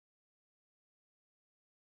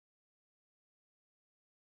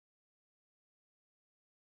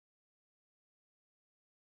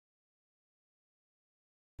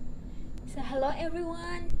So hello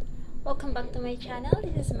everyone, welcome back to my channel.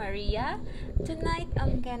 This is Maria. Tonight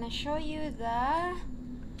I'm gonna show you the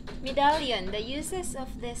medallion, the uses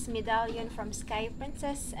of this medallion from Sky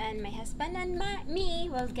Princess, and my husband and me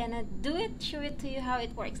will gonna do it, show it to you how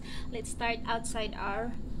it works. Let's start outside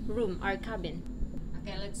our room, our cabin.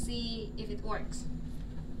 Okay, let's see if it works.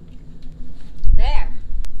 There.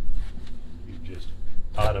 You just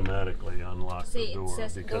automatically unlock See, the it door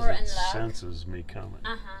says because door it unlock. senses me coming.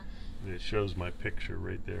 Uh-huh. It shows my picture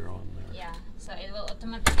right there on there. Yeah, so it will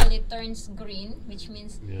automatically turns green, which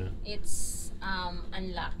means Yeah. it's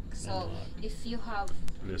unlocked. So Unlocked. if you have,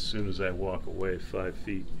 And as soon as I walk away 5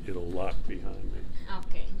 feet, it'll lock behind me.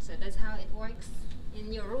 okay, so that's how it works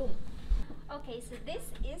in your room. Okay, so this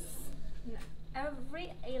is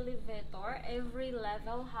every elevator, every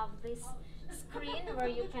level have this screen where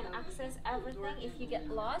you can access everything. If you get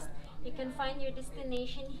lost, you can find your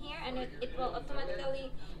destination here, and it will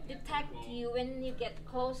automatically detect you when you get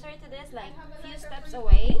closer to this, like a few steps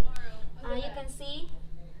away. You can see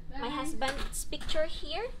my husband's picture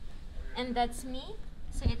here, and that's me.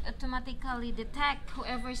 So it automatically detects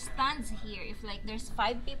whoever stands here. If like there's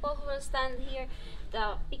 5 people who will stand here,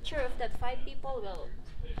 the picture of that 5 people will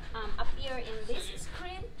appear in this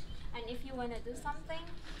screen. And if you want to do something,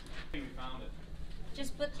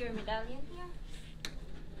 just put your medallion here.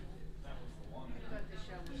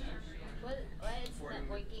 Why it's not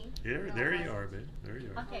working? There you are, babe. There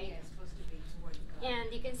you are. Okay.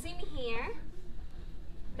 And you can see me here.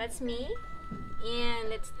 That's me. And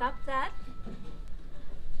let's stop that.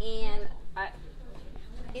 And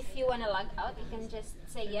if you want to log out, you can just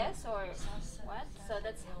say yes or what. So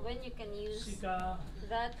that's when you can use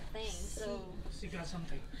that thing. So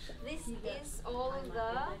this is all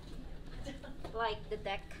the, like the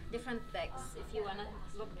deck, different decks. If you want to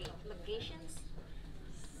locate locations,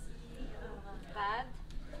 that.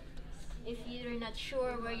 If you're not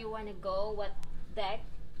sure where you want to go, what deck,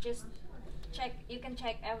 just check. You can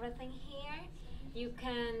check everything here. You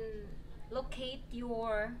can locate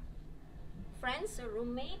your friends or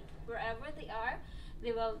roommate wherever they are.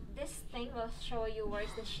 This thing will show you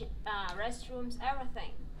where's the restrooms,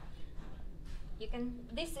 everything. You can.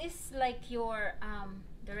 This is like your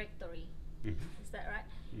directory. Mm-hmm. Is that right?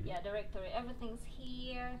 Mm-hmm. Yeah, directory. Everything's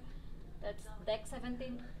here. That's deck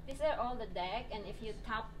 17. These are all the deck, and if you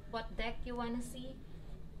tap what deck you want to see,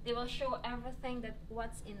 they will show everything that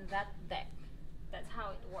what's in that deck. That's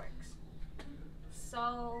how it works.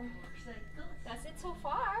 So that's it so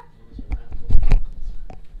far.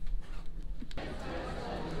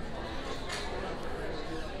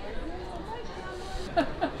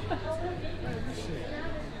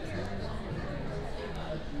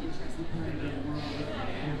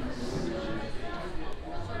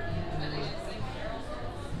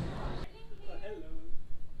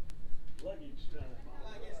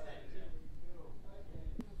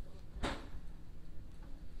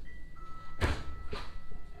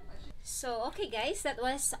 So okay guys, that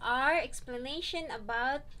was our explanation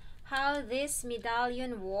about how this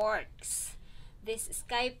medallion works. This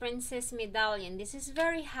Sky Princess medallion. This is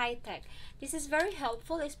very high-tech. This is very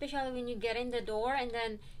helpful, especially when you get in the door and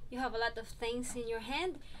then you have a lot of things in your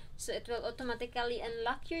hand. So it will automatically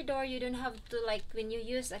unlock your door. You don't have to, like when you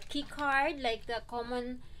use a key card, like the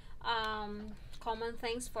common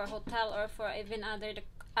things for hotel or for even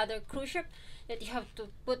other cruise ship, that you have to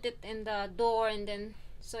put it in the door, and then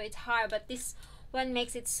so it's hard. But this one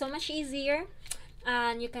makes it so much easier,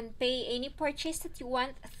 and you can pay any purchase that you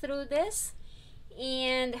want through this,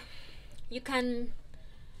 and you can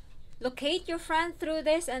locate your friend through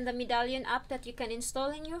this, and the medallion app that you can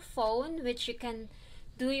install in your phone, which you can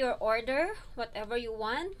do your order whatever you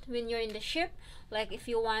want when you're in the ship. Like if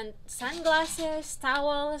you want sunglasses,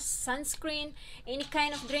 towels, sunscreen, any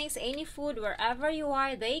kind of drinks, any food, wherever you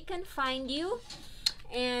are, they can find you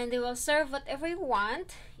and they will serve whatever you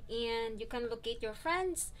want. And you can locate your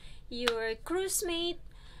friends, your cruise mate,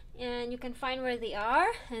 and you can find where they are,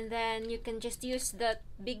 and then you can just use that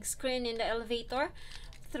big screen in the elevator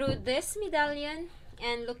through this medallion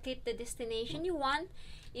and locate the destination you want.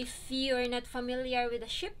 If you're not familiar with the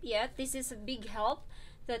ship yet, this is a big help,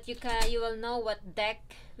 that you will know what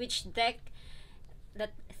deck, which deck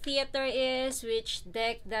that theater is, which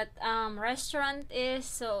deck that restaurant is.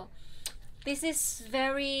 So this is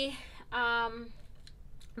very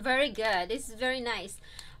very good. This is very nice,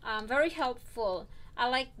 very helpful.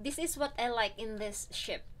 This is what I like in this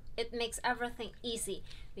ship. It makes everything easy.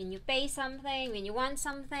 When you pay something, when you want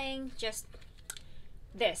something, just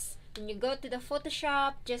this. When you go to the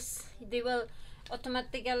Photoshop, they will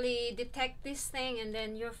automatically detect this thing, and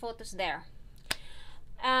then your photos there.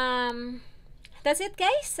 that's it,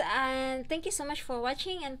 guys, and thank you so much for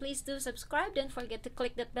watching, and please do subscribe. Don't forget to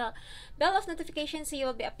click that bell of notification so you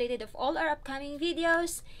will be updated of all our upcoming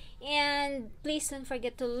videos. And please don't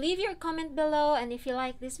forget to leave your comment below, and if you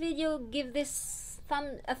like this video, give this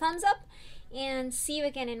a thumbs up, and see you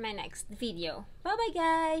again in my next video. Bye bye,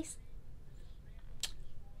 guys.